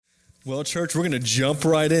Well, church, we're going to jump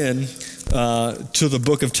right in to the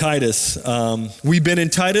book of Titus. We've been in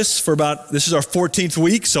Titus for this is our 14th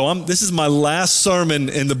week, so this is my last sermon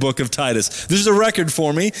in the book of Titus. This is a record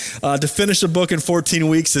for me. To finish a book in 14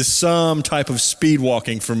 weeks is some type of speed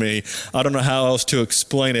walking for me. I don't know how else to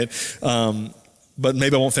explain it. But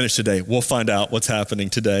maybe I won't finish today. We'll find out what's happening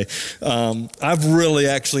today. I've really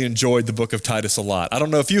actually enjoyed the book of Titus a lot. I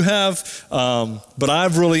don't know if you have, but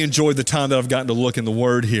I've really enjoyed the time that I've gotten to look in the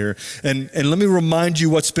Word here. And let me remind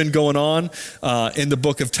you what's been going on in the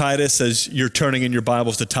book of Titus as you're turning in your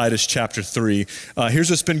Bibles to Titus chapter 3.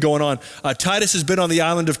 Here's what's been going on. Titus has been on the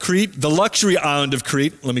island of Crete, the luxury island of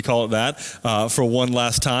Crete, let me call it that, for one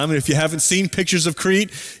last time. And if you haven't seen pictures of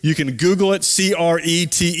Crete, you can Google it,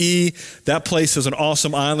 Crete. That place is an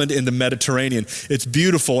awesome island in the Mediterranean. It's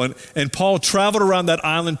beautiful. And Paul traveled around that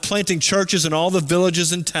island planting churches in all the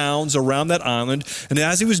villages and towns around that island. And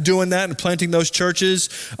as he was doing that and planting those churches,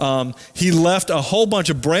 he left a whole bunch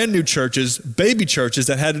of brand new churches, baby churches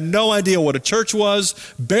that had no idea what a church was,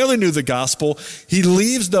 barely knew the gospel. He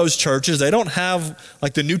leaves those churches. They don't have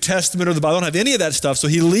like the New Testament or the Bible, they don't have any of that stuff. So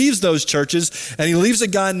he leaves those churches and he leaves a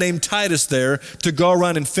guy named Titus there to go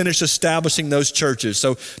around and finish establishing those churches.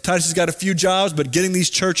 So Titus has got a few jobs, but getting these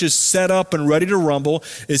churches set up and ready to rumble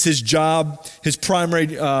is his job, his primary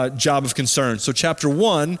job of concern. So chapter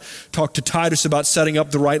 1 talked to Titus about setting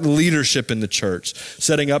up the right leadership in the church,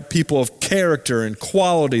 setting up people of character and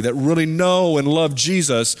quality that really know and love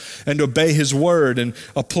Jesus and obey his word. And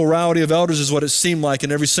a plurality of elders is what it seemed like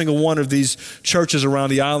in every single one of these churches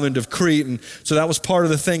around the island of Crete. And so that was part of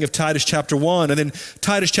the thing of Titus chapter 1. And then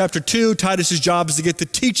Titus chapter 2, Titus's job is to get the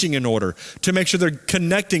teaching in order, to make sure they're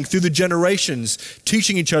connecting through the generations,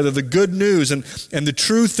 teaching each other the good news and the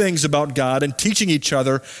true things about God and teaching each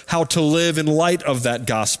other how to live in light of that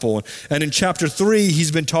gospel. And in chapter 3,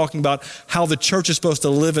 he's been talking about how the church is supposed to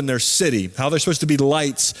live in their city, how they're supposed to be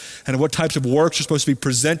lights and what types of works are supposed to be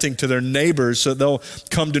presenting to their neighbors so they'll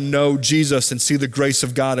come to know Jesus and see the grace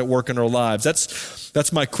of God at work in their lives.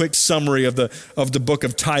 That's my quick summary of the book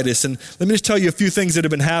of Titus. And let me just tell you a few things that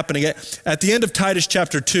have been happening. At the end of Titus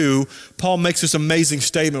chapter 2, Paul makes this amazing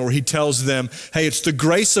statement where he tells them, hey, it's the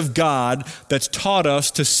grace of God that's taught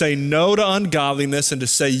us to say no to ungodliness and to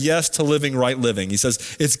say yes to living right living. He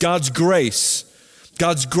says it's God's grace.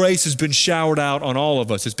 God's grace has been showered out on all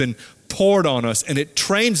of us. It's been poured on us, and it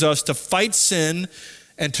trains us to fight sin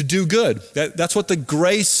and to do good. That's what the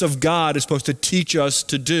grace of God is supposed to teach us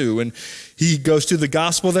to do. And he goes through the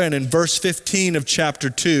gospel there, and in verse 15 of chapter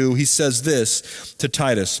 2, he says this to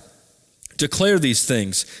Titus: declare these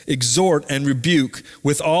things, exhort and rebuke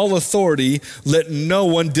with all authority, let no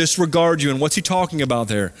one disregard you. And what's he talking about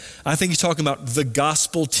there? I think he's talking about the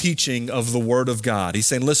gospel teaching of the word of God. He's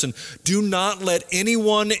saying, listen, do not let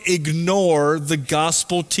anyone ignore the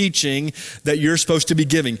gospel teaching that you're supposed to be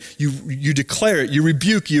giving. You declare it, you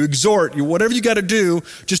rebuke, you exhort, whatever you got to do,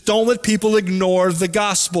 just don't let people ignore the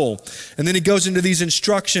gospel. And then he goes into these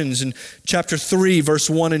instructions in chapter 3, verse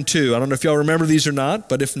 1 and 2. I don't know if y'all remember these or not,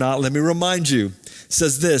 but if not, let me remind you. It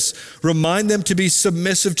says this: remind them to be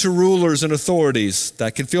submissive to rulers and authorities.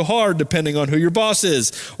 That can feel hard depending on who your boss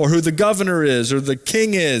is or who the governor is or the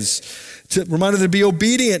king is. To remind them to be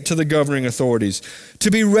obedient to the governing authorities, to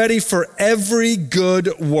be ready for every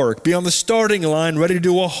good work, be on the starting line, ready to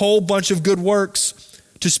do a whole bunch of good works,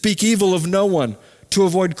 to speak evil of no one, to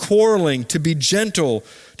avoid quarreling, to be gentle,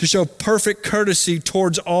 to show perfect courtesy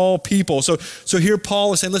towards all people. So here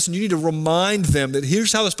Paul is saying, listen, you need to remind them that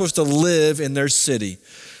here's how they're supposed to live in their city.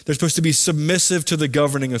 They're supposed to be submissive to the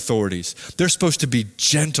governing authorities. They're supposed to be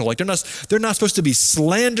gentle. Like they're not supposed to be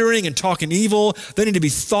slandering and talking evil. They need to be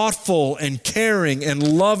thoughtful and caring and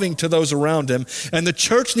loving to those around them. And the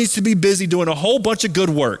church needs to be busy doing a whole bunch of good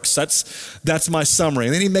works. That's my summary.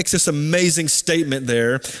 And then he makes this amazing statement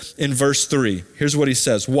there in verse 3. Here's what he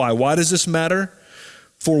says. Why? Why does this matter?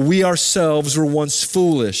 For we ourselves were once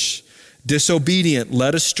foolish, disobedient,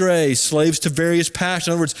 led astray, slaves to various passions.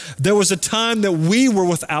 In other words, there was a time that we were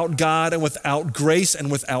without God and without grace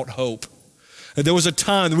and without hope. And there was a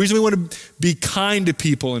time, the reason we want to be kind to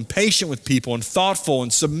people and patient with people and thoughtful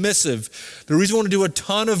and submissive, the reason we want to do a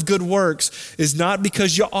ton of good works is not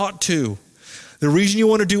because you ought to. The reason you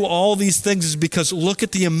want to do all these things is because look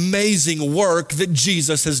at the amazing work that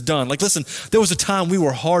Jesus has done. Like, listen, there was a time we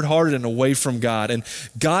were hard-hearted and away from God, and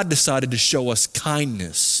God decided to show us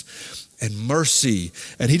kindness and mercy,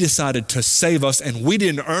 and he decided to save us, and we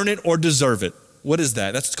didn't earn it or deserve it. What is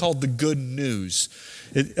that? That's called the good news.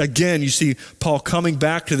 Again, you see Paul coming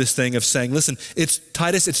back to this thing of saying, listen, it's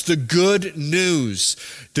Titus, it's the good news.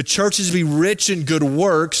 The church is to be rich in good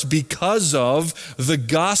works because of the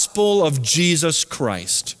gospel of Jesus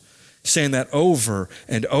Christ. saying that over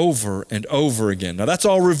and over and over again. Now that's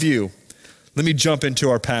all review. Let me jump into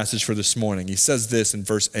our passage for this morning. He says this in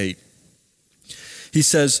verse 8. He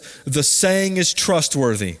says, the saying is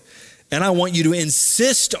trustworthy, and I want you to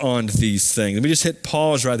insist on these things. Let me just hit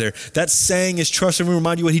pause right there. That saying is trustworthy. Let me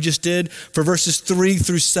remind you what he just did. For verses 3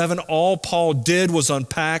 through 7, all Paul did was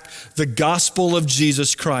unpack the gospel of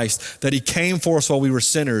Jesus Christ, that he came for us while we were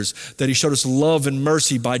sinners, that he showed us love and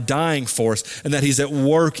mercy by dying for us, and that he's at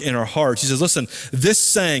work in our hearts. He says, listen, this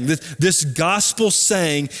saying, this gospel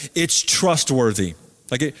saying, it's trustworthy.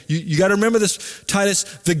 Like you got to remember this, Titus,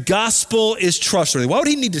 the gospel is trustworthy. Why would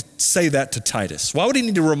he need to say that to Titus? Why would he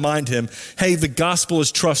need to remind him, hey, the gospel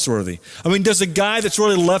is trustworthy? I mean, does a guy that's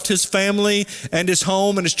really left his family and his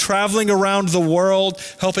home and is traveling around the world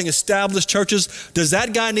helping establish churches, does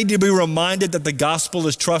that guy need to be reminded that the gospel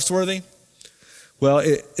is trustworthy? Well,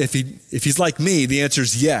 if he's like me, the answer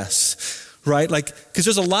is yes. Right? Like, because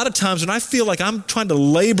there's a lot of times when I feel like I'm trying to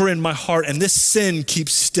labor in my heart and this sin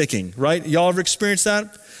keeps sticking, right? Y'all ever experienced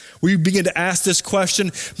that? Where you begin to ask this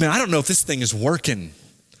question, man, I don't know if this thing is working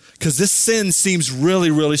because this sin seems really,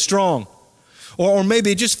 really strong. Or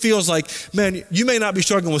maybe it just feels like, man, you may not be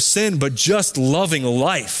struggling with sin, but just loving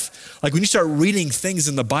life. Like when you start reading things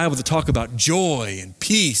in the Bible that talk about joy and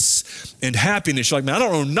peace and happiness, you're like, man, I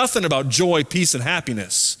don't know nothing about joy, peace, and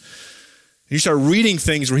happiness. You start reading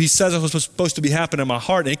things where he says it's supposed to be happening in my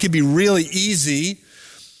heart, and it can be really easy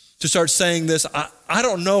to start saying this, I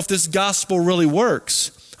don't know if this gospel really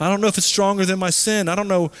works. I don't know if it's stronger than my sin. I don't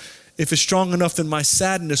know if it's strong enough than my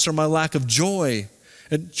sadness or my lack of joy.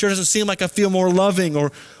 It sure doesn't seem like I feel more loving.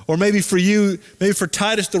 Or maybe for you, maybe for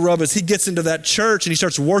Titus the rub is he gets into that church and he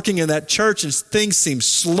starts working in that church and things seem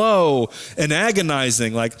slow and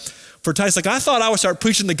agonizing. Like for Titus, like I thought I would start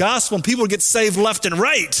preaching the gospel and people would get saved left and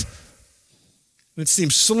right. It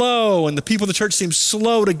seems slow, and the people in the church seem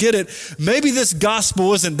slow to get it. Maybe this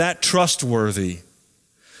gospel isn't that trustworthy.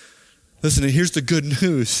 Listen, here's the good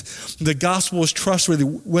news. The gospel is trustworthy,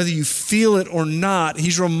 whether you feel it or not.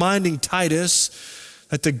 He's reminding Titus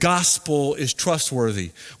that the gospel is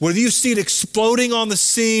trustworthy. Whether you see it exploding on the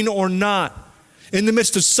scene or not, in the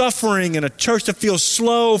midst of suffering and a church that feels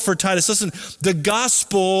slow for Titus, listen, the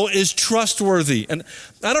gospel is trustworthy. And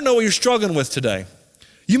I don't know what you're struggling with today.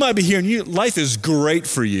 You might be hearing, life is great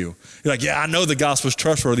for you. You're like, yeah, I know the gospel is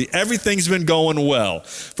trustworthy. Everything's been going well.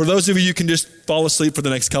 For those of you can just fall asleep for the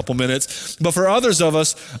next couple minutes. But for others of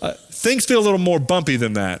us, things feel a little more bumpy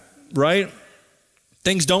than that, right?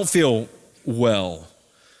 Things don't feel well.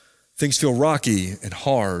 Things feel rocky and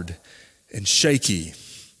hard and shaky.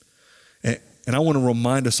 And I want to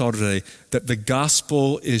remind us all today that the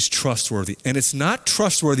gospel is trustworthy. And it's not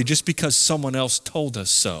trustworthy just because someone else told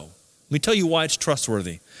us so. Let me tell you why it's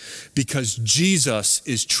trustworthy. Because Jesus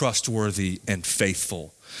is trustworthy and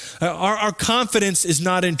faithful. Our confidence is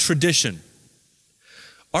not in tradition.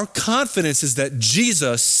 Our confidence is that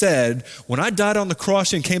Jesus said, when I died on the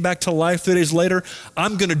cross and came back to life 3 days later,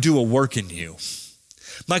 I'm going to do a work in you.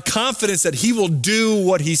 My confidence that he will do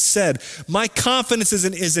what he said. My confidence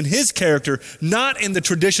is in his character, not in the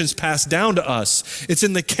traditions passed down to us. It's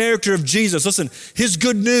in the character of Jesus. Listen, his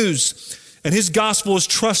good news and his gospel is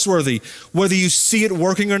trustworthy, whether you see it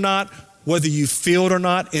working or not, whether you feel it or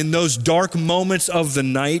not. In those dark moments of the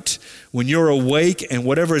night when you're awake and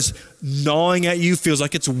whatever is gnawing at you feels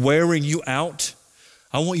like it's wearing you out,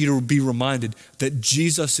 I want you to be reminded that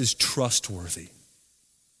Jesus is trustworthy.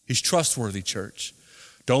 He's trustworthy, church.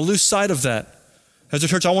 Don't lose sight of that. As a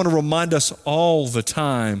church, I want to remind us all the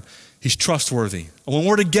time, he's trustworthy. When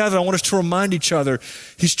we're together, I want us to remind each other,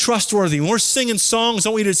 he's trustworthy. When we're singing songs, I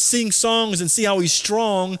want you to sing songs and see how he's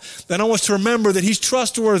strong. Then I want us to remember that he's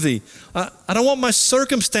trustworthy. I don't want my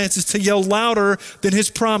circumstances to yell louder than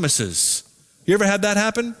his promises. You ever had that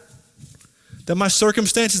happen? That my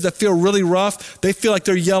circumstances that feel really rough, they feel like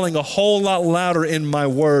they're yelling a whole lot louder in my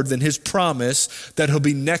word than his promise that he'll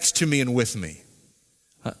be next to me and with me.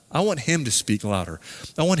 I want him to speak louder.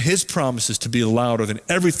 I want his promises to be louder than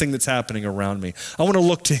everything that's happening around me. I want to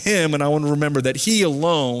look to him and I want to remember that he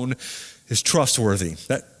alone is trustworthy.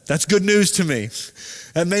 That's good news to me.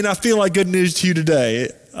 That may not feel like good news to you today.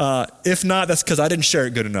 If not, that's because I didn't share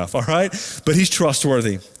it good enough, all right? But he's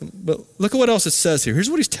trustworthy. But look at what else it says here. Here's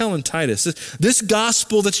what he's telling Titus. This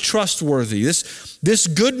gospel that's trustworthy, this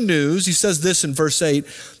good news, he says this in verse 8,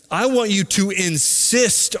 I want you to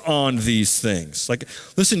insist on these things. Like,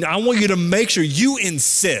 listen, I want you to make sure you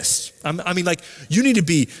insist. I mean, like, you need to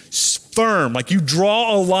be firm. Like, you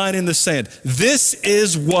draw a line in the sand. This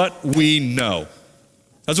is what we know.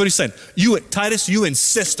 That's what he's saying. Titus, you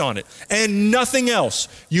insist on it. And nothing else.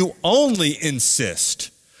 You only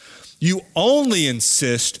insist. You only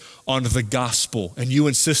insist on the gospel, and you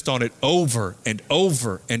insist on it over and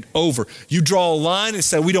over and over. You draw a line and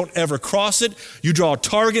say we don't ever cross it. You draw a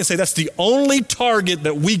target and say that's the only target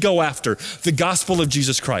that we go after, the gospel of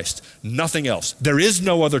Jesus Christ, nothing else. There is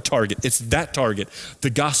no other target. It's that target, the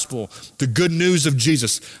gospel, the good news of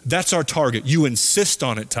Jesus. That's our target. You insist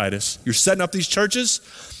on it, Titus. You're setting up these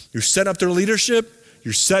churches. You're setting up their leadership.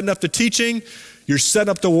 You're setting up the teaching. You're setting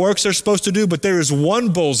up the works they're supposed to do, but there is one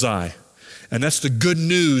bullseye, and that's the good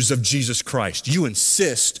news of Jesus Christ. You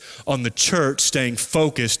insist on the church staying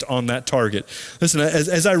focused on that target. Listen,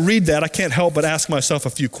 as I read that, I can't help but ask myself a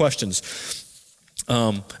few questions.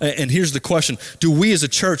 And here's the question. Do we as a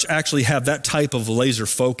church actually have that type of laser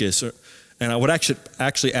focus? And I would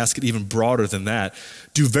actually ask it even broader than that.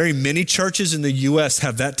 Do very many churches in the U.S.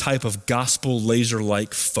 have that type of gospel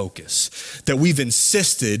laser-like focus? That we've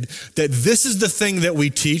insisted that this is the thing that we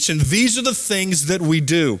teach and these are the things that we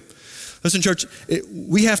do. Listen, church,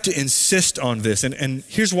 we have to insist on this. And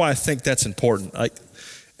here's why I think that's important.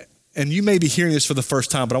 And you may be hearing this for the first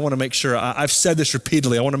time, but I want to make sure, I've said this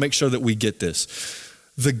repeatedly, I want to make sure that we get this.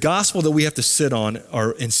 The gospel that we have to sit on,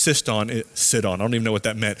 or insist on, I don't even know what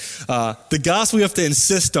that meant. The gospel we have to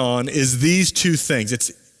insist on is these two things.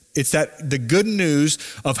 It's that the good news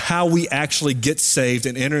of how we actually get saved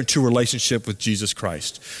and enter into a relationship with Jesus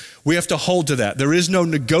Christ. We have to hold to that. There is no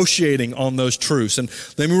negotiating on those truths. And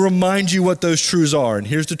let me remind you what those truths are. And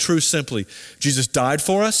here's the truth simply. Jesus died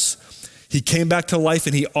for us. He came back to life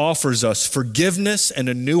and he offers us forgiveness and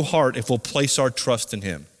a new heart if we'll place our trust in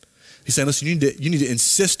him. He's saying, listen, you need to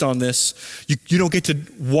insist on this. You don't get to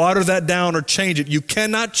water that down or change it. You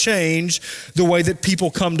cannot change the way that people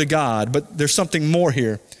come to God, but there's something more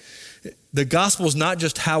here. The gospel is not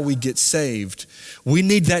just how we get saved. We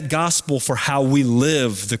need that gospel for how we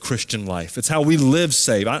live the Christian life. It's how we live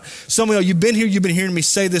saved. Some of you, you've been hearing me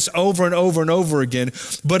say this over and over and over again,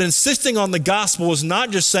 but insisting on the gospel is not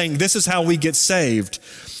just saying this is how we get saved.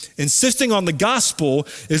 Insisting on the gospel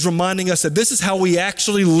is reminding us that this is how we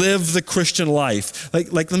actually live the Christian life.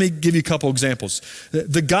 Like let me give you a couple examples.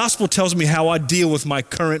 The gospel tells me how I deal with my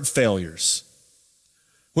current failures.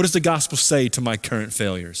 What does the gospel say to my current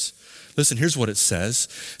failures? Listen, here's what it says.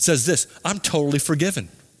 It says this, I'm totally forgiven.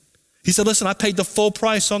 He said, listen, I paid the full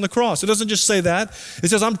price on the cross. It doesn't just say that. It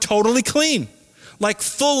says I'm totally clean. Like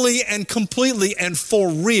fully and completely and for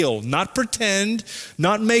real, not pretend,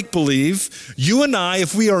 not make-believe. You and I,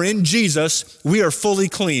 if we are in Jesus, we are fully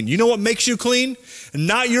clean. You know what makes you clean?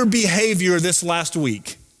 Not your behavior this last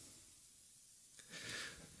week.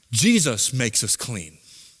 Jesus makes us clean.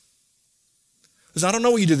 Because I don't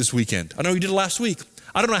know what you did this weekend. I know what you did last week.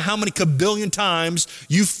 I don't know how many kabillion times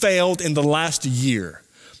you failed in the last year.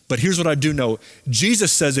 But here's what I do know.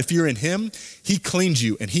 Jesus says if you're in him, he cleaned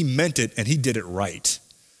you and he meant it and he did it right.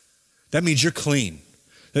 That means you're clean.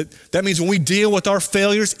 That means when we deal with our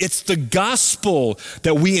failures, it's the gospel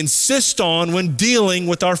that we insist on when dealing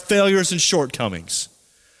with our failures and shortcomings.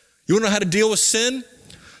 You want to know how to deal with sin?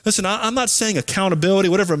 Listen, I'm not saying accountability,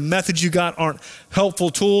 whatever methods you got aren't helpful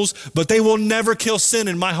tools, but they will never kill sin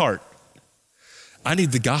in my heart. I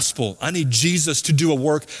need the gospel. I need Jesus to do a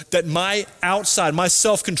work that my outside, my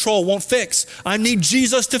self-control won't fix. I need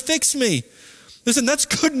Jesus to fix me. Listen, that's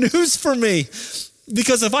good news for me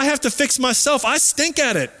because if I have to fix myself, I stink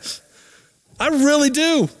at it. I really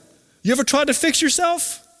do. You ever tried to fix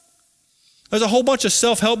yourself? There's a whole bunch of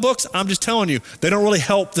self-help books. I'm just telling you, they don't really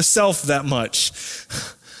help the self that much.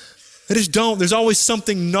 They just don't. There's always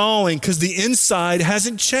something gnawing because the inside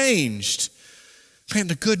hasn't changed. Man,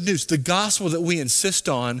 the good news, the gospel that we insist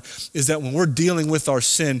on is that when we're dealing with our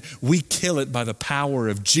sin, we kill it by the power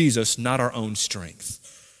of Jesus, not our own strength.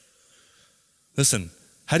 Listen,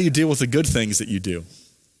 how do you deal with the good things that you do?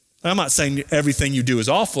 I'm not saying everything you do is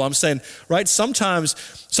awful. I'm saying, right, sometimes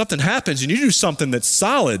something happens and you do something that's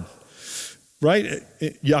solid, right?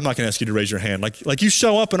 Yeah, I'm not going to ask you to raise your hand. Like you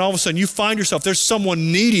show up and all of a sudden you find yourself, there's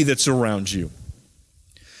someone needy that's around you.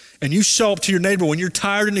 And you show up to your neighbor when you're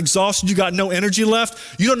tired and exhausted, you got no energy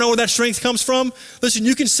left, you don't know where that strength comes from. Listen,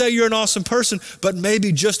 you can say you're an awesome person, but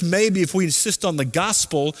maybe, just maybe, if we insist on the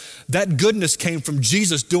gospel, that goodness came from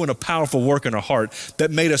Jesus doing a powerful work in our heart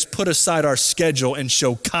that made us put aside our schedule and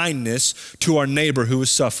show kindness to our neighbor who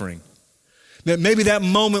is suffering. Maybe that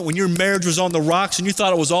moment when your marriage was on the rocks and you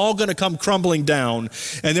thought it was all going to come crumbling down,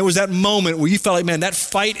 and there was that moment where you felt like, man, that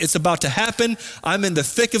fight, it's about to happen. I'm in the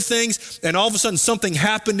thick of things, and all of a sudden something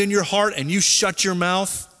happened in your heart and you shut your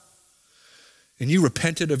mouth and you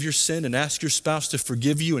repented of your sin and asked your spouse to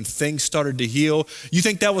forgive you and things started to heal. You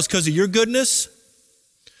think that was because of your goodness?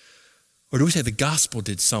 Or do we say the gospel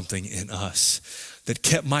did something in us that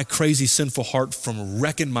kept my crazy, sinful heart from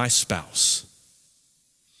wrecking my spouse.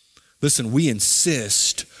 Listen, we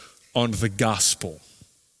insist on the gospel.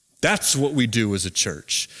 That's what we do as a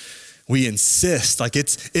church. We insist, like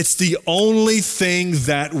it's the only thing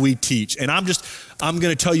that we teach. And I'm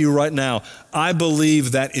going to tell you right now, I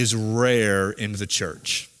believe that is rare in the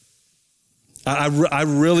church. I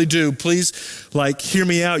really do. Please, hear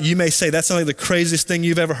me out. You may say, that's not the craziest thing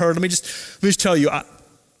you've ever heard. Let me just tell you.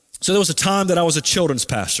 So there was a time that I was a children's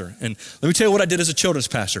pastor. And let me tell you what I did as a children's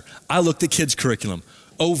pastor. I looked at kids' curriculum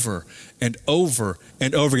over and over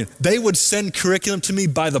and over again. They would send curriculum to me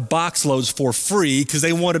by the box loads for free because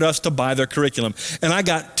they wanted us to buy their curriculum. And I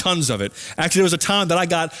got tons of it. Actually, there was a time that I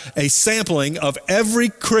got a sampling of every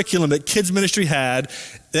curriculum that kids ministry had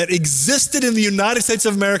that existed in the United States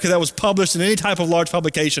of America that was published in any type of large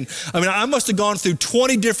publication. I mean, I must have gone through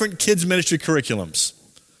 20 different kids ministry curriculums.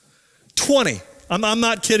 20. I'm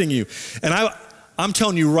not kidding you. And I'm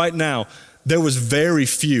telling you right now, there was very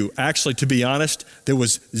few. Actually, to be honest, there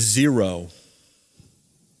was zero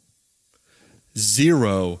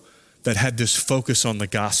that had this focus on the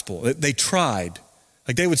gospel. They tried.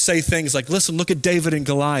 They would say things like, listen, look at David and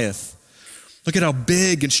Goliath. Look at how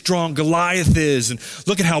big and strong Goliath is. And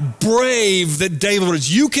look at how brave that David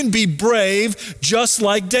was. You can be brave just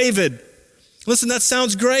like David. Listen, that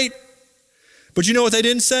sounds great. But you know what they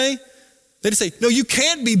didn't say? They didn't say, no, you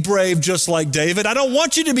can't be brave just like David. I don't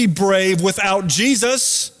want you to be brave without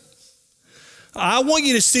Jesus. I want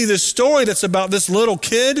you to see this story that's about this little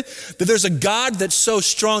kid, that there's a God that's so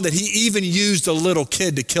strong that he even used a little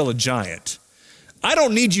kid to kill a giant. I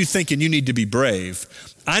don't need you thinking you need to be brave.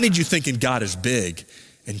 I need you thinking God is big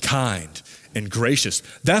and kind and gracious.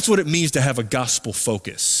 That's what it means to have a gospel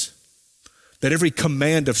focus. That every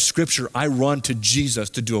command of Scripture, I run to Jesus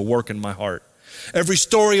to do a work in my heart. Every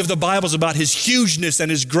story of the Bible is about his hugeness and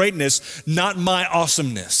his greatness, not my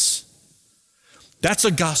awesomeness. That's a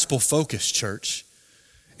gospel focus, church.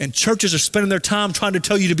 And churches are spending their time trying to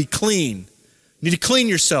tell you to be clean. You need to clean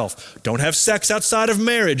yourself. Don't have sex outside of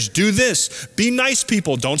marriage. Do this. Be nice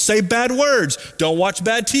people. Don't say bad words. Don't watch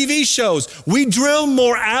bad TV shows. We drill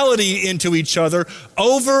morality into each other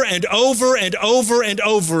over and over and over and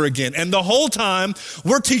over again. And the whole time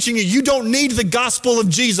we're teaching you don't need the gospel of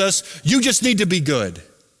Jesus. You just need to be good.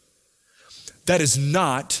 That is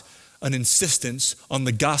not an insistence on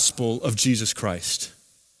the gospel of Jesus Christ.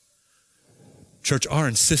 Church, our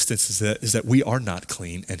insistence is that we are not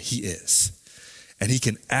clean and he is. And he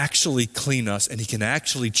can actually clean us, and he can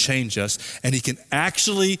actually change us, and he can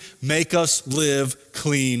actually make us live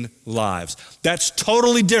clean lives. That's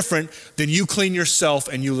totally different than you clean yourself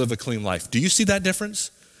and you live a clean life. Do you see that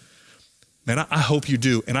difference? Man, I hope you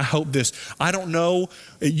do, and I hope this. I don't know,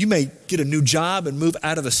 you may get a new job and move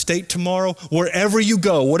out of the state tomorrow. Wherever you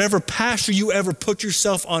go, whatever pasture you ever put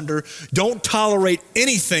yourself under, don't tolerate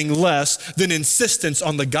anything less than insistence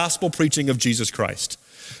on the gospel preaching of Jesus Christ.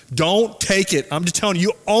 Don't take it. I'm just telling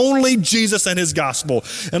you, only Jesus and his gospel.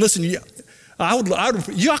 And listen, I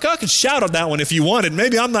could shout on that one if you wanted.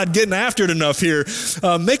 Maybe I'm not getting after it enough here.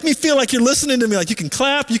 Make me feel like you're listening to me. Like you can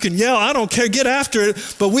clap, you can yell. I don't care. Get after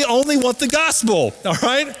it. But we only want the gospel. All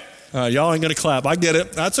right? Y'all ain't going to clap. I get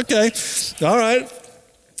it. That's okay. All right.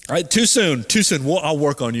 All right. Too soon. I'll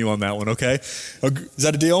work on you on that one. Okay. Is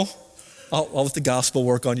that a deal? I'll let the gospel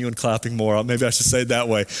work on you and clapping more. Maybe I should say it that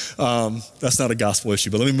way. That's not a gospel issue,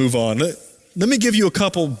 but let me move on. Let me give you a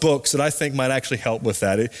couple books that I think might actually help with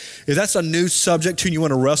that. If that's a new subject to you and you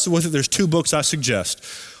want to wrestle with it, there's two books I suggest.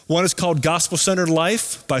 One is called Gospel-Centered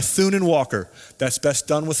Life by Thune and Walker. That's best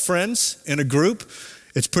done with friends in a group.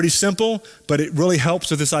 It's pretty simple, but it really helps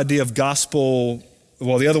with this idea of gospel.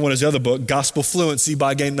 Well, the other one is the other book, Gospel Fluency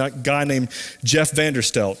by a guy named Jeff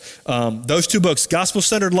Vanderstelt. Those two books,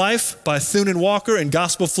 Gospel-Centered Life by Thune and Walker and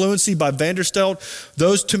Gospel Fluency by Vanderstelt,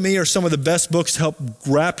 those to me are some of the best books to help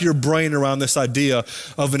wrap your brain around this idea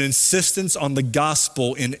of an insistence on the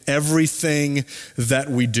gospel in everything that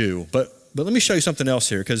we do. But let me show you something else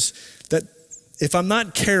here, because that if I'm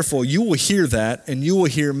not careful, you will hear that and you will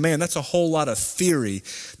hear, man, that's a whole lot of theory,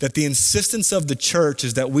 that the insistence of the church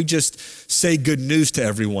is that we just say good news to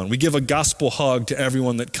everyone. We give a gospel hug to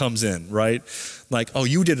everyone that comes in, right? Like, oh,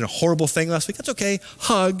 you did a horrible thing last week. That's okay.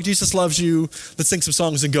 Hug. Jesus loves you. Let's sing some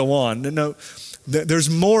songs and go on. No, there's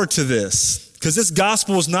more to this, because this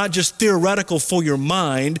gospel is not just theoretical for your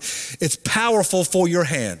mind. It's powerful for your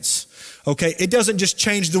hands. Okay, it doesn't just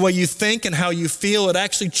change the way you think and how you feel. It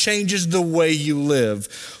actually changes the way you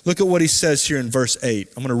live. Look at what he says here in verse 8.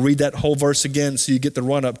 I'm going to read that whole verse again so you get the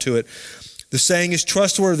run up to it. The saying is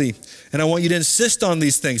trustworthy, and I want you to insist on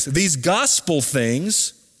these things. These gospel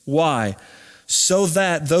things. Why? so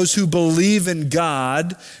that those who believe in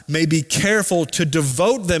God may be careful to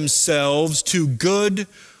devote themselves to good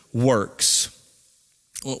works.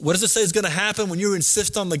 What does it say is going to happen when you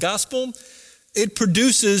insist on the gospel? It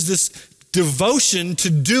produces this devotion to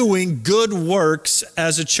doing good works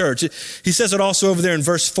as a church. He says it also over there in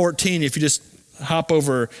verse 14. If you just hop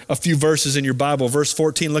over a few verses in your Bible, verse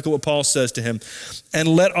 14, look at what Paul says to him. And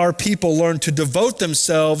let our people learn to devote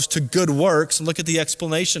themselves to good works. And look at the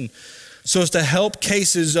explanation. So as to help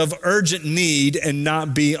cases of urgent need and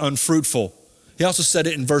not be unfruitful. He also said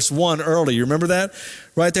it in verse 1 earlier. You remember that?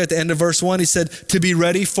 Right there at the end of verse 1, he said, to be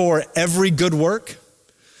ready for every good work.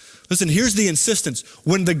 Listen, here's the insistence.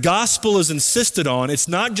 When the gospel is insisted on, it's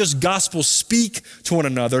not just gospel speak to one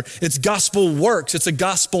another, it's gospel works. It's a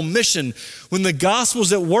gospel mission. When the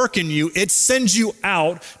gospel's at work in you, it sends you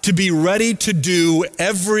out to be ready to do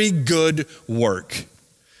every good work.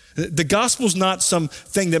 The gospel's not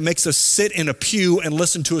something that makes us sit in a pew and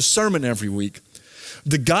listen to a sermon every week.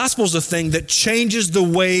 The gospel's a thing that changes the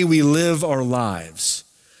way we live our lives.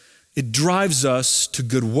 It drives us to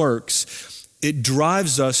good works. It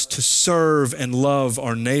drives us to serve and love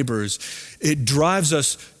our neighbors. It drives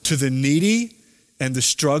us to the needy and the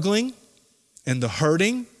struggling and the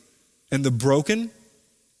hurting and the broken.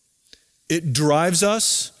 It drives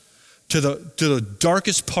us to the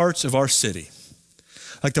darkest parts of our city.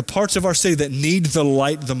 Like the parts of our city that need the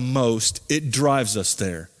light the most, it drives us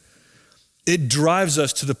there. It drives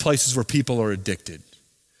us to the places where people are addicted.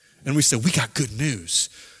 And we say, we got good news.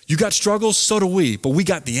 You got struggles, so do we, but we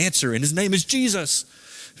got the answer, and his name is Jesus.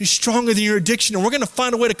 He's stronger than your addiction, and we're going to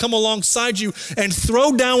find a way to come alongside you and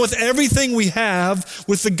throw down with everything we have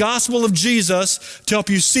with the gospel of Jesus to help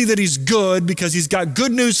you see that he's good because he's got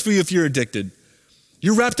good news for you if you're addicted.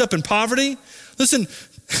 You're wrapped up in poverty? Listen,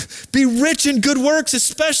 be rich in good works,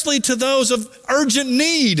 especially to those of urgent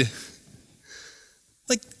need.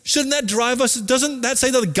 Like, shouldn't that drive us? Doesn't that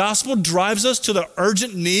say that the gospel drives us to the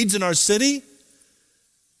urgent needs in our city?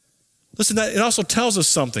 Listen, it also tells us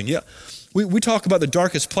something. Yeah, we talk about the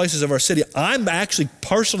darkest places of our city. I'm actually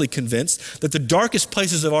partially convinced that the darkest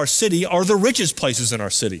places of our city are the richest places in our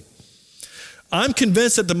city. I'm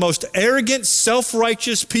convinced that the most arrogant,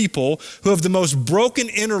 self-righteous people who have the most broken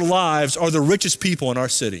inner lives are the richest people in our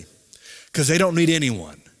city because they don't need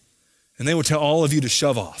anyone. And they will tell all of you to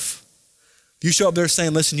shove off. You show up there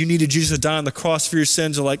saying, listen, you needed Jesus to die on the cross for your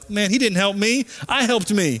sins. They're like, man, he didn't help me. I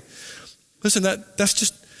helped me. Listen,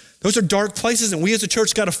 those are dark places, and we as a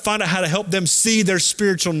church got to find out how to help them see their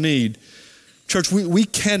spiritual need. Church, we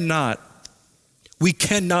cannot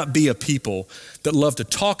be a people that love to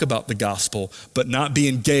talk about the gospel but not be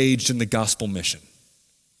engaged in the gospel mission.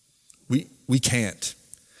 We can't.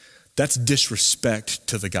 That's disrespect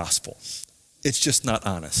to the gospel. It's just not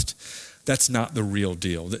honest. That's not the real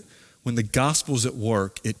deal. When the gospel's at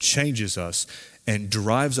work, it changes us and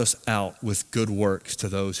drives us out with good works to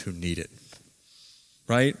those who need it.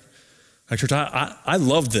 Right? Like, church, I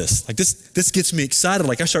love this. Like this gets me excited.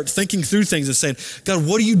 Like I start thinking through things and saying, God,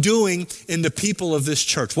 what are you doing in the people of this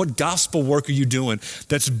church? What gospel work are you doing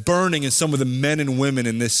that's burning in some of the men and women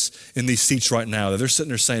in these seats right now? That they're sitting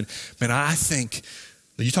there saying, man, I think,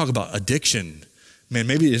 you talk about addiction. Man,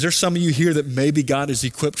 maybe, is there some of you here that maybe God is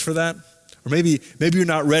equipped for that? Or maybe you're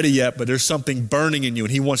not ready yet, but there's something burning in you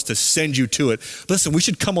and he wants to send you to it. Listen, we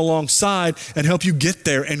should come alongside and help you get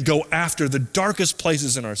there and go after the darkest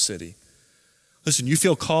places in our city. Listen, you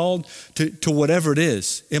feel called to whatever it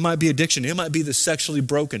is. It might be addiction. It might be the sexually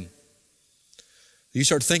broken. You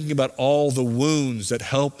start thinking about all the wounds that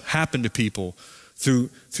happen to people through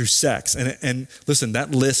sex. And listen, that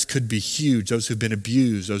list could be huge. Those who've been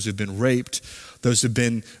abused, those who've been raped, those who've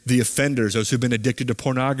been the offenders, those who've been addicted to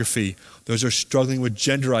pornography, those who are struggling with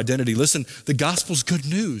gender identity. Listen, the gospel's good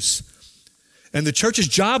news. And the church's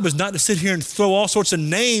job is not to sit here and throw all sorts of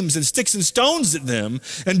names and sticks and stones at them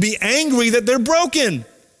and be angry that they're broken.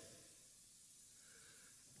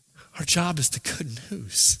 Our job is the good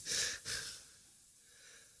news.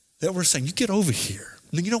 That we're saying, you get over here.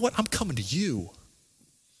 And then you know what? I'm coming to you.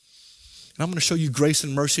 And I'm going to show you grace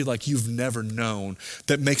and mercy like you've never known,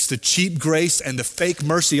 that makes the cheap grace and the fake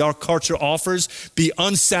mercy our culture offers be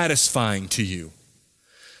unsatisfying to you.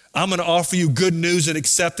 I'm going to offer you good news and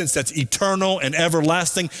acceptance that's eternal and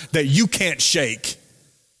everlasting that you can't shake.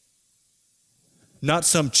 Not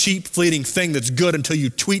some cheap, fleeting thing that's good until you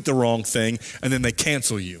tweet the wrong thing and then they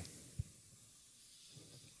cancel you.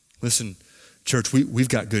 Listen, church, we've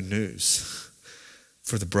got good news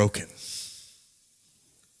for the broken.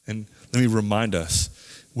 And let me remind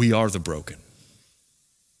us, we are the broken.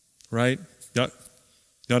 Right? Y'all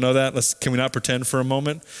know that? Can we not pretend for a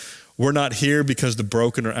moment? We're not here because the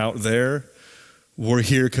broken are out there. We're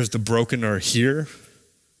here because the broken are here.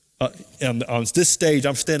 On this stage,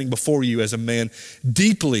 I'm standing before you as a man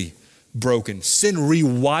deeply broken. Sin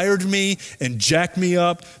rewired me and jacked me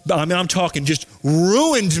up. I'm talking just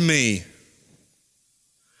ruined me.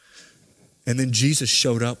 And then Jesus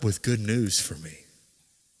showed up with good news for me.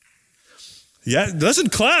 Yeah,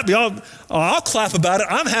 doesn't clap, y'all. I'll clap about it.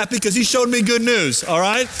 I'm happy because he showed me good news, all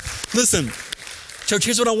right? Listen, church,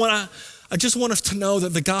 here's what I want. I just want us to know that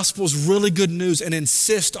the gospel is really good news and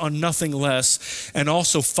insist on nothing less, and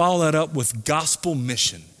also follow that up with gospel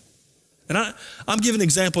mission. And I'm giving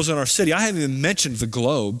examples in our city. I haven't even mentioned the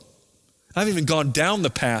globe. I haven't even gone down the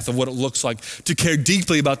path of what it looks like to care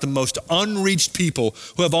deeply about the most unreached people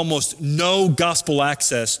who have almost no gospel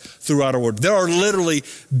access throughout our world. There are literally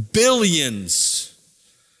billions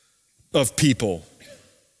of people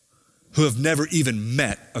who have never even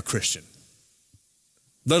met a Christian,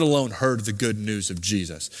 let alone heard the good news of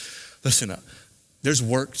Jesus. Listen, there's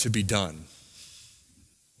work to be done.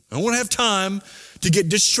 I don't want to have time to get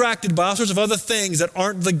distracted by all sorts of other things that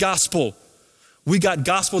aren't the gospel. We got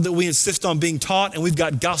gospel that we insist on being taught, and we've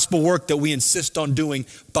got gospel work that we insist on doing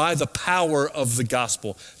by the power of the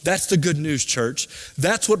gospel. That's the good news, church.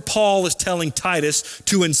 That's what Paul is telling Titus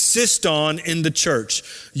to insist on in the church.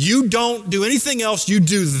 You don't do anything else, you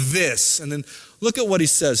do this. And then look at what he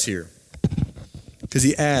says here. Because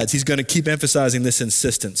he adds, he's going to keep emphasizing this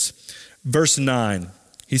insistence. Verse 9,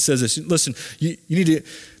 he says this, listen, you need to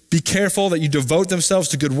be careful that you devote themselves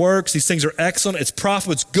to good works. These things are excellent. It's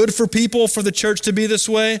profitable. It's good for people, for the church to be this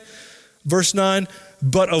way. Verse 9,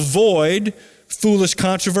 but avoid foolish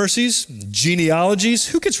controversies, genealogies.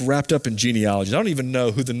 Who gets wrapped up in genealogies? I don't even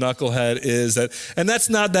know who the knucklehead is. And that's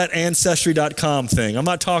not that Ancestry.com thing.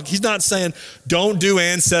 He's not saying don't do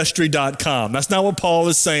Ancestry.com. That's not what Paul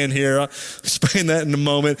is saying here. I'll explain that in a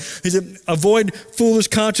moment. He said, avoid foolish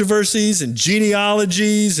controversies and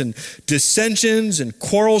genealogies and dissensions and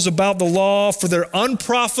quarrels about the law, for they're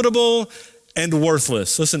unprofitable and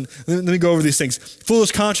worthless. Listen, let me go over these things.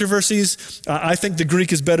 Foolish controversies, I think the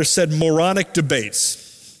Greek is better said moronic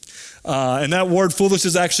debates. And that word foolish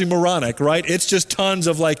is actually moronic, right? It's just tons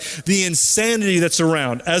of like the insanity that's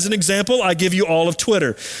around. As an example, I give you all of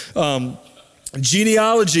Twitter.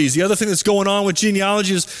 Genealogies, the other thing that's going on with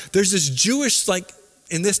genealogy is there's this Jewish, like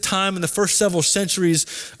in this time, in the first several centuries,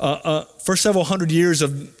 first several hundred years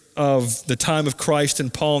of the time of Christ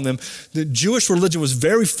and Paul and them, the Jewish religion was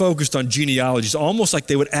very focused on genealogies, almost like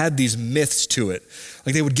they would add these myths to it.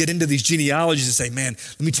 Like they would get into these genealogies and say, man,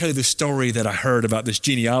 let me tell you this story that I heard about this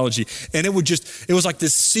genealogy. And it was like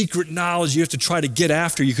this secret knowledge you have to try to get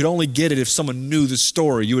after. You could only get it if someone knew the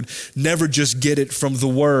story. You would never just get it from the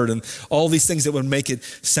word, and all these things that would make it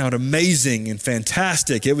sound amazing and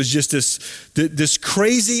fantastic. It was just this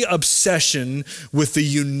crazy obsession with the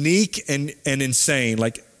unique and insane,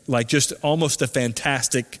 like just almost a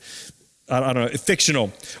fantastic, I don't know,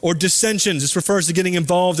 fictional. Or dissensions, this refers to getting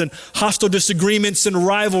involved in hostile disagreements and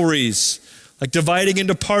rivalries, like dividing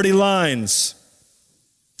into party lines.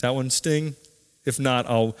 Does that one sting? If not,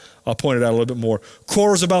 I'll point it out a little bit more.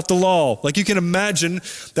 Quarrels about the law. Like you can imagine,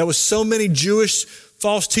 that was so many Jewish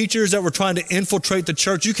false teachers that were trying to infiltrate the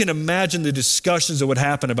church. You can imagine the discussions that would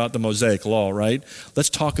happen about the Mosaic law, right? Let's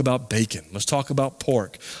talk about bacon. Let's talk about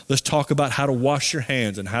pork. Let's talk about how to wash your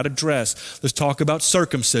hands and how to dress. Let's talk about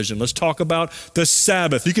circumcision. Let's talk about the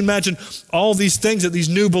Sabbath. You can imagine all these things that these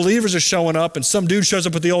new believers are showing up, and some dude shows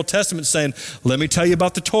up with the Old Testament saying, let me tell you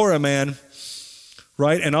about the Torah, man.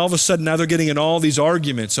 Right? And all of a sudden now they're getting in all these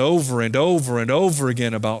arguments over and over and over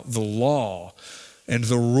again about the law and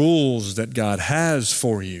the rules that God has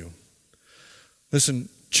for you. Listen,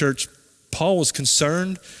 church, Paul was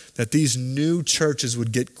concerned that these new churches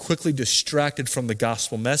would get quickly distracted from the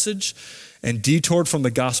gospel message and detoured from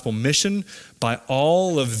the gospel mission by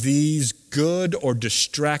all of these good or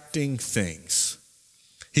distracting things.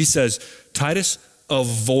 He says, Titus,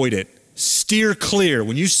 avoid it. Steer clear.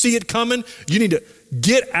 When you see it coming, you need to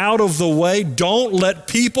get out of the way. Don't let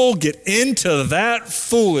people get into that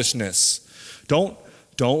foolishness. Don't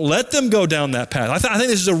let them go down that path. I think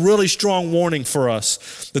this is a really strong warning for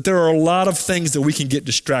us, that there are a lot of things that we can get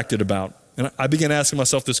distracted about. And I began asking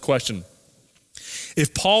myself this question.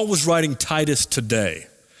 If Paul was writing Titus today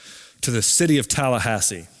to the city of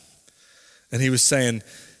Tallahassee, and he was saying,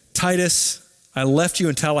 Titus, I left you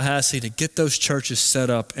in Tallahassee to get those churches set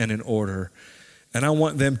up and in order, and I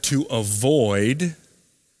want them to avoid,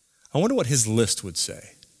 I wonder what his list would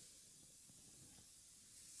say.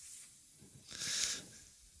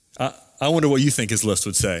 I wonder what you think his list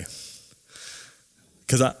would say.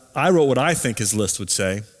 Because I wrote what I think his list would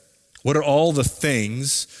say. What are all the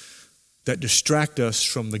things that distract us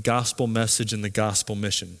from the gospel message and the gospel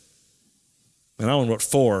mission. And I only wrote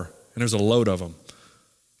 4, and there's a load of them.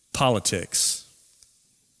 Politics.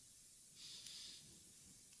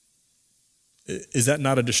 Is that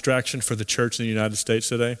not a distraction for the church in the United States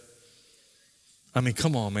today? I mean,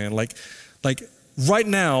 come on, man. Like right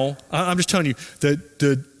now, I'm just telling you,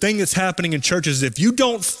 the thing that's happening in churches is if you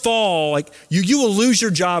don't fall, like you will lose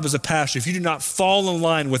your job as a pastor if you do not fall in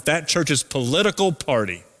line with that church's political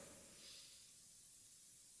party.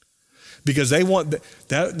 Because they want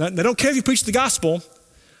that, they don't care if you preach the gospel.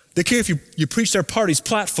 They care if you preach their party's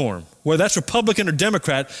platform. Whether that's Republican or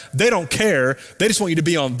Democrat, they don't care. They just want you to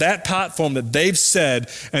be on that platform that they've said,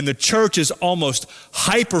 and the church is almost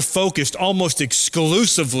hyper-focused, almost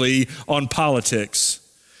exclusively on politics.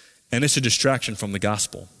 And it's a distraction from the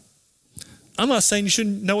gospel. I'm not saying you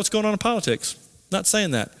shouldn't know what's going on in politics. Not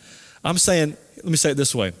saying that. I'm saying, let me say it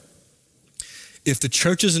this way. If the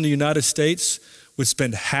churches in the United States would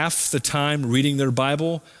spend half the time reading their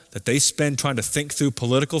Bible that they spend trying to think through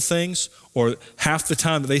political things, or half the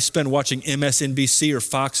time that they spend watching MSNBC or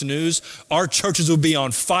Fox News, our churches would be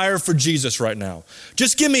on fire for Jesus right now.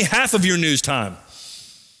 Just give me half of your news time.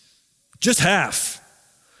 Just half.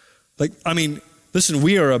 Listen,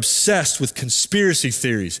 we are obsessed with conspiracy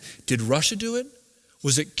theories. Did Russia do it?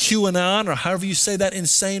 Was it QAnon, or however you say that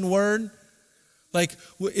insane word?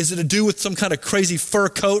 Is it to do with some kind of crazy fur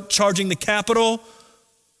coat charging the Capitol?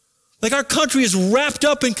 Our country is wrapped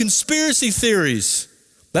up in conspiracy theories.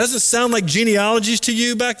 That doesn't sound like genealogies to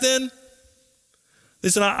you back then?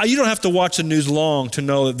 Listen, you don't have to watch the news long to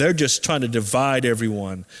know that they're just trying to divide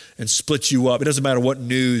everyone and split you up. It doesn't matter what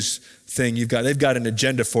news thing you've got. They've got an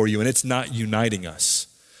agenda for you, and it's not uniting us.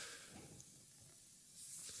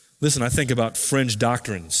 Listen, I think about fringe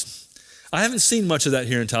doctrines. I haven't seen much of that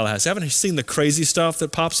here in Tallahassee. I haven't seen the crazy stuff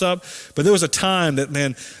that pops up, but there was a time that,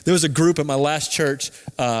 there was a group at my last church,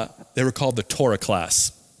 they were called the Torah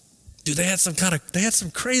class. Dude, they had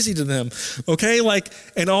some crazy to them, okay?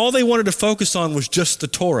 And all they wanted to focus on was just the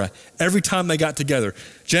Torah every time they got together.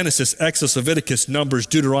 Genesis, Exodus, Leviticus, Numbers,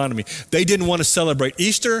 Deuteronomy. They didn't want to celebrate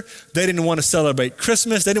Easter. They didn't want to celebrate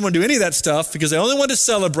Christmas. They didn't want to do any of that stuff because they only wanted to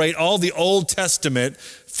celebrate all the Old Testament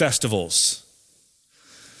festivals.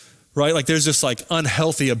 Right? There's this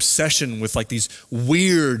unhealthy obsession with these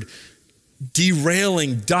weird,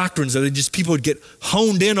 derailing doctrines that people would get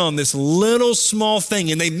honed in on this little small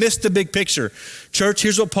thing and they miss the big picture. Church,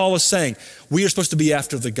 here's what Paul is saying. We are supposed to be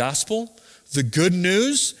after the gospel, the good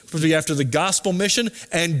news, we're supposed to be after the gospel mission,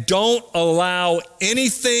 and don't allow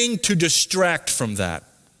anything to distract from that.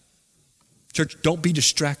 Church, don't be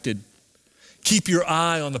distracted. Keep your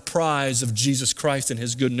eye on the prize of Jesus Christ and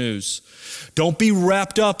his good news. Don't be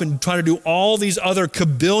wrapped up in trying to do all these other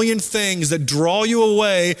kabillion things that draw you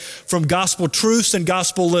away from gospel truths and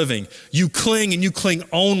gospel living. You cling, and you cling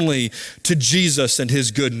only to Jesus and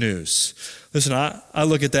his good news. Listen, I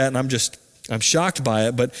look at that and I'm shocked by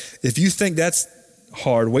it, but if you think that's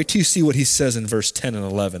hard, wait till you see what he says in verse 10 and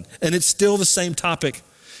 11. And it's still the same topic.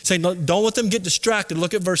 Saying, don't let them get distracted.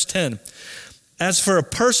 Look at verse 10. As for a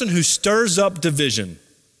person who stirs up division,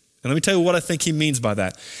 and let me tell you what I think he means by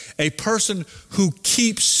that. A person who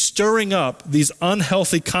keeps stirring up these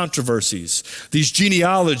unhealthy controversies, these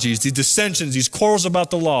genealogies, these dissensions, these quarrels about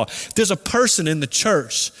the law. There's a person in the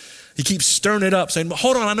church, he keeps stirring it up, saying,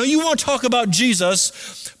 hold on, I know you want to talk about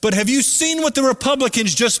Jesus, but have you seen what the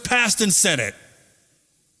Republicans just passed in Senate?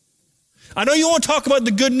 I know you want to talk about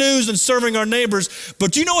the good news and serving our neighbors,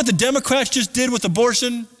 but do you know what the Democrats just did with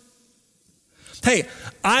abortion? Hey,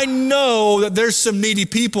 I know that there's some needy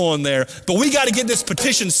people in there, but we got to get this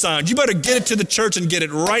petition signed. You better get it to the church and get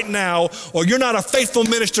it right now, or you're not a faithful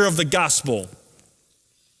minister of the gospel.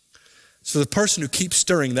 So the person who keeps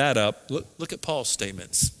stirring that up, look at Paul's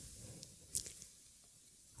statements.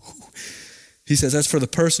 He says, as for the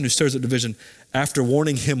person who stirs up division, after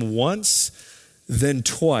warning him once, then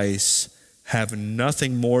twice, have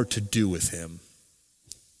nothing more to do with him.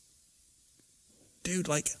 Dude,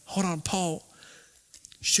 hold on, Paul.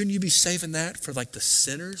 Shouldn't you be saving that for the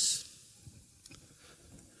sinners?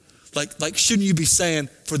 Shouldn't you be saying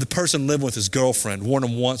for the person living with his girlfriend, warn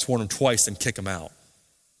him once, warn him twice, and kick him out?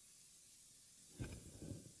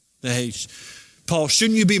 Hey, Paul,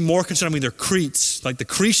 shouldn't you be more concerned? They're Cretes, the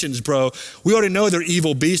Cretians, bro. We already know they're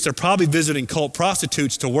evil beasts. They're probably visiting cult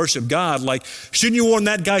prostitutes to worship God. Shouldn't you warn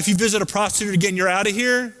that guy, if you visit a prostitute again, you're out of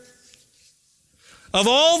here? Of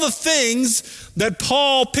all the things that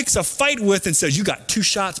Paul picks a fight with and says, you got 2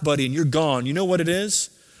 shots, buddy, and you're gone. You know what it is?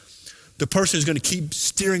 The person who's going to keep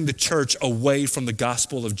steering the church away from the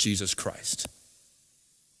gospel of Jesus Christ.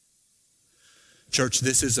 Church,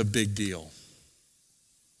 this is a big deal.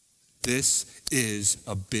 This is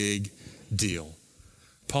a big deal.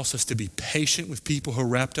 Paul says to be patient with people who are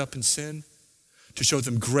wrapped up in sin, to show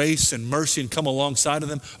them grace and mercy and come alongside of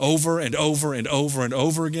them over and over and over and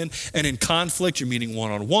over again. And in conflict, you're meeting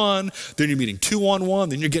one-on-one, then you're meeting two-on-one,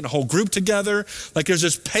 then you're getting a whole group together. Like there's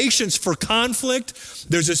this patience for conflict,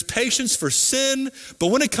 there's this patience for sin, but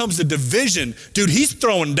when it comes to division, dude, he's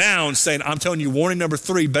throwing down saying, I'm telling you, warning number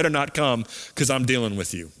 3, better not come because I'm dealing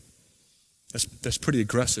with you. That's pretty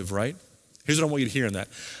aggressive, right? Here's what I want you to hear in that.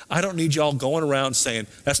 I don't need y'all going around saying,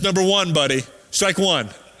 that's number 1, buddy, strike 1.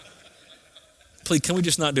 Please, can we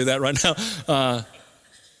just not do that right now?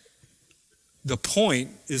 The point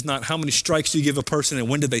is not how many strikes you give a person and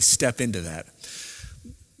when do they step into that.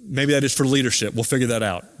 Maybe that is for leadership. We'll figure that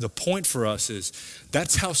out. The point for us is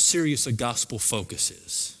that's how serious a gospel focus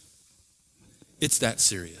is. It's that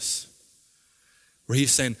serious. Where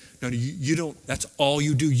he's saying, no, you don't, that's all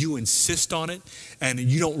you do. You insist on it and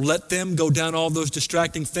you don't let them go down all those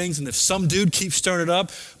distracting things. And if some dude keeps stirring it up,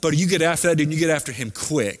 but you get after that dude and you get after him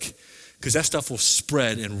quick. Because that stuff will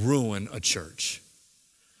spread and ruin a church.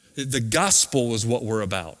 The gospel is what we're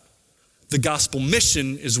about. The gospel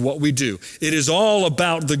mission is what we do. It is all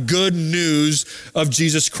about the good news of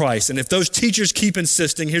Jesus Christ. And if those teachers keep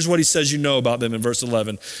insisting, here's what he says you know about them in verse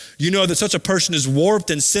 11. You know that such a person is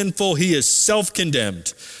warped and sinful. He is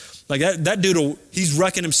self-condemned. Like that dude, he's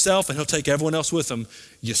wrecking himself and he'll take everyone else with him.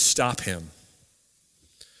 You stop him.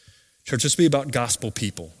 Church, let's be about gospel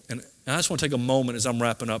people. And I just want to take a moment as I'm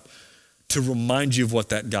wrapping up to remind you of what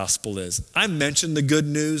that gospel is. I mentioned the good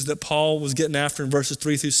news that Paul was getting after in verses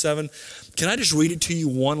 3-7. Can I just read it to you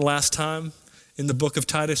one last time in the book of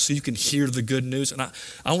Titus so you can hear the good news? And I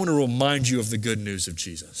want to remind you of the good news of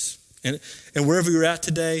Jesus. And wherever you're at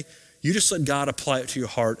today, you just let God apply it to your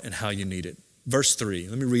heart and how you need it. Verse 3,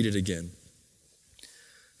 let me read it again.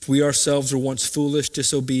 If we ourselves were once foolish,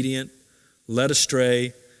 disobedient, led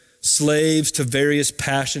astray, slaves to various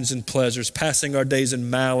passions and pleasures, passing our days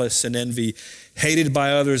in malice and envy, hated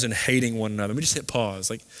by others and hating one another. Let me just hit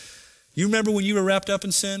pause. Like, you remember when you were wrapped up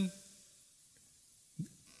in sin?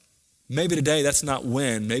 Maybe today that's not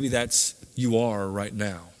when, maybe that's you are right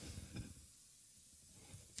now.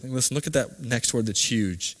 And listen, look at that next word that's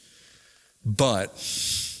huge. But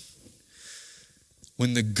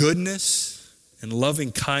when the goodness and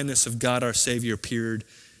loving kindness of God our Savior appeared,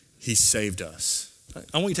 he saved us.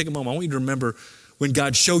 I want you to take a moment. I want you to remember when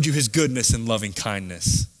God showed you his goodness and loving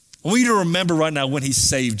kindness. I want you to remember right now when he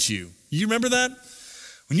saved you. You remember that?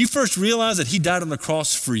 When you first realized that he died on the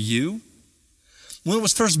cross for you, when it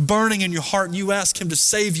was first burning in your heart and you asked him to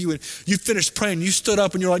save you and you finished praying, you stood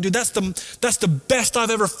up and you're like, dude, that's the best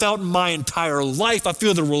I've ever felt in my entire life. I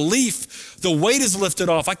feel the relief. The weight is lifted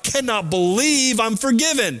off. I cannot believe I'm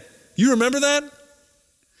forgiven. You remember that?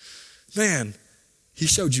 Man, he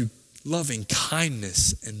showed you loving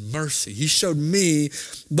kindness and mercy. He showed me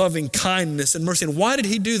loving kindness and mercy. And why did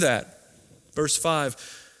he do that? Verse 5,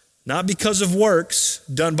 not because of works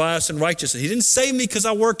done by us in righteousness. He didn't save me because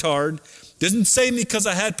I worked hard. Didn't save me because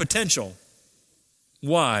I had potential.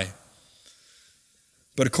 Why?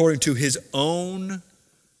 But according to his own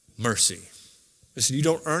mercy. Listen, you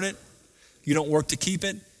don't earn it. You don't work to keep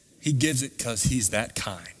it. He gives it because he's that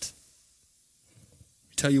kind.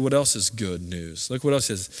 Tell you what else is good news. Look what else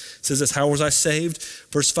it says. It says this, how was I saved?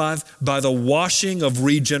 Verse 5, by the washing of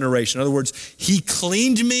regeneration. In other words, he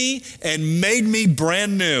cleaned me and made me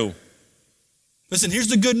brand new. Listen, here's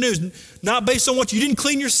the good news. Not based on what you didn't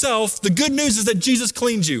clean yourself. The good news is that Jesus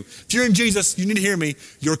cleaned you. If you're in Jesus, you need to hear me.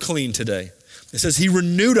 You're clean today. It says he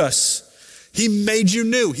renewed us. He made you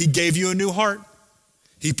new. He gave you a new heart.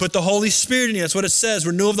 He put the Holy Spirit in you. That's what it says.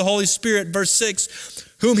 Renewal of the Holy Spirit. Verse 6,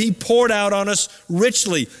 whom he poured out on us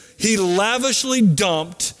richly. He lavishly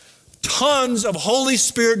dumped tons of Holy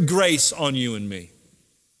Spirit grace on you and me.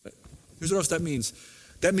 Here's what else that means.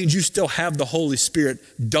 That means you still have the Holy Spirit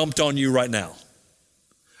dumped on you right now.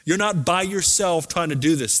 You're not by yourself trying to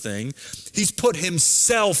do this thing. He's put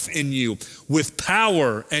himself in you with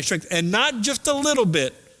power and strength, and not just a little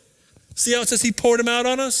bit. See how it says he poured him out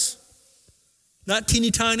on us? Not teeny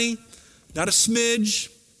tiny, not a smidge,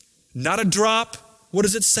 not a drop. What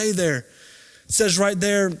does it say there? It says right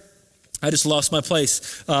there, I just lost my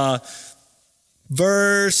place.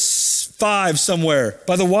 Verse 5 somewhere.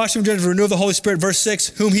 By the washing of regeneration, renew of the Holy Spirit. Verse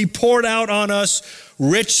 6, whom he poured out on us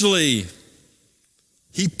richly.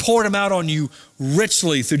 He poured him out on you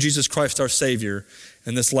richly through Jesus Christ our Savior.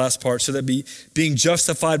 And this last part, so that being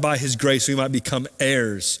justified by his grace, we might become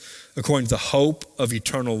heirs according to the hope of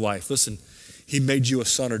eternal life. Listen, he made you a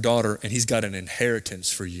son or daughter, and he's got an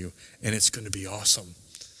inheritance for you, and it's going to be awesome.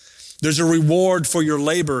 There's a reward for your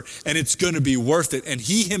labor, and it's going to be worth it. And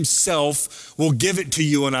he himself will give it to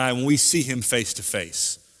you and I when we see him face to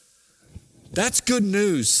face. That's good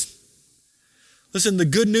news. Listen, the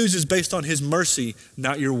good news is based on his mercy,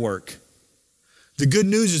 not your work. The good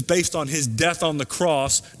news is based on his death on the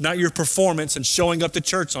cross, not your performance and showing up to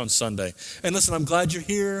church on Sunday. And listen, I'm glad you're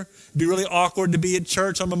here. It'd be really awkward to be at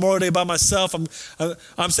church on Memorial Day by myself.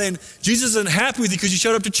 I'm saying Jesus isn't happy with you because you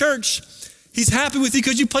showed up to church. He's happy with you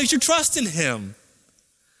because you placed your trust in him.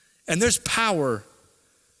 And there's power.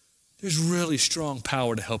 There's really strong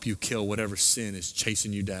power to help you kill whatever sin is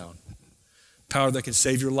chasing you down. Power that can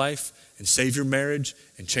save your life and save your marriage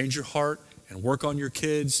and change your heart and work on your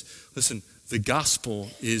kids. Listen, the gospel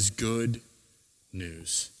is good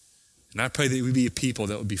news. And I pray that we be a people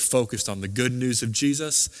that would be focused on the good news of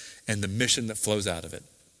Jesus and the mission that flows out of it.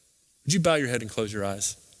 Would you bow your head and close your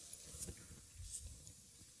eyes?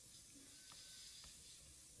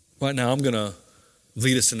 Right now, I'm going to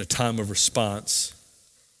lead us in a time of response.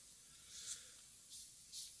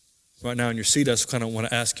 Right now in your seat, I just kind of want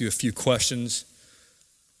to ask you a few questions.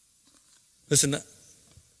 Listen,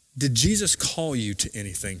 did Jesus call you to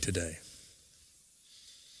anything today?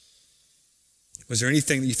 Was there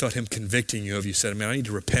anything that you felt him convicting you of? You said, man, I need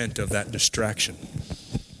to repent of that distraction.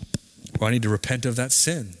 Or I need to repent of that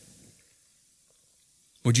sin.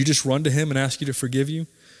 Would you just run to him and ask you to forgive you?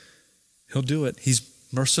 He'll do it. He's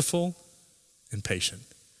merciful and patient.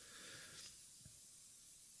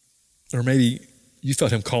 Or maybe you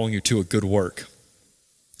felt him calling you to a good work.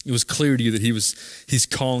 It was clear to you that he's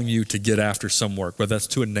calling you to get after some work, whether that's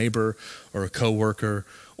to a neighbor or a coworker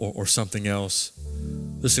or something else.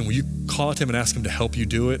 Listen, will you call to him and ask him to help you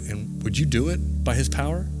do it? And would you do it by his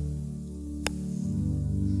power?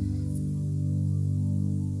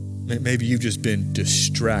 Maybe you've just been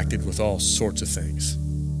distracted with all sorts of things.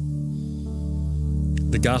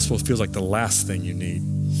 The gospel feels like the last thing you need.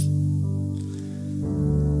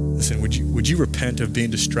 Listen, would you repent of being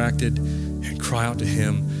distracted and cry out to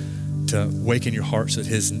him to waken your heart so that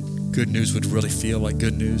his good news would really feel like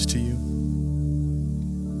good news to you?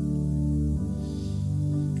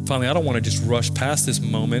 Finally, I don't want to just rush past this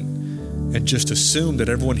moment and just assume that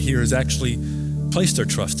everyone here has actually placed their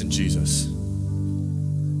trust in Jesus.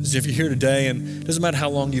 As if you're here today, and it doesn't matter how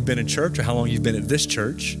long you've been in church or how long you've been at this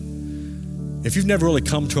church, if you've never really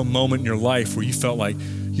come to a moment in your life where you felt like,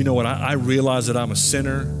 you know what, I realize that I'm a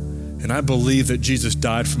sinner and I believe that Jesus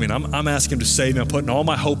died for me and I'm asking him to save me. I'm putting all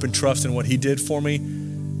my hope and trust in what he did for me.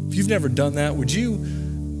 If you've never done that, would you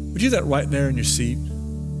do that right there in your seat?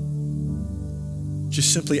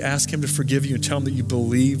 Just simply ask him to forgive you and tell him that you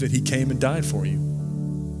believe that he came and died for you.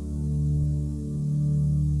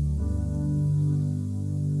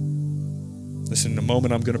 Listen, in a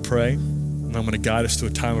moment I'm going to pray. And I'm going to guide us to a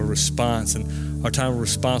time of response. And our time of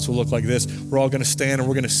response will look like this. We're all going to stand and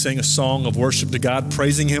we're going to sing a song of worship to God,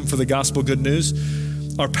 praising him for the gospel good news.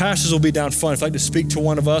 Our pastors will be down front. If you'd like to speak to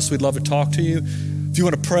one of us, we'd love to talk to you. If you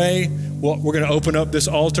want to pray, we're going to open up this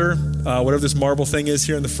altar, whatever this marble thing is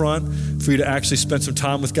here in the front, for you to actually spend some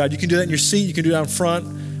time with God. You can do that in your seat. You can do it out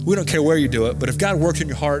front. We don't care where you do it. But if God works in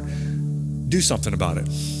your heart, do something about it.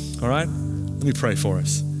 All right? Let me pray for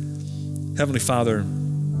us. Heavenly Father,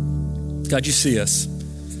 God, you see us,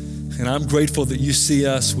 and I'm grateful that you see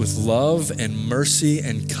us with love and mercy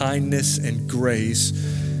and kindness and grace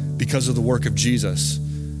because of the work of Jesus.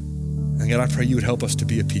 And God, I pray you would help us to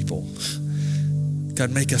be a people.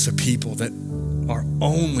 God, make us a people that are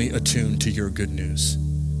only attuned to your good news.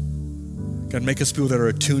 God, make us people that are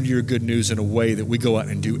attuned to your good news in a way that we go out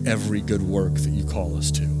and do every good work that you call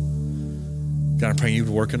us to. God, I pray you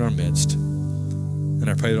would work in our midst. And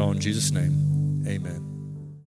I pray it all in Jesus' name. Amen.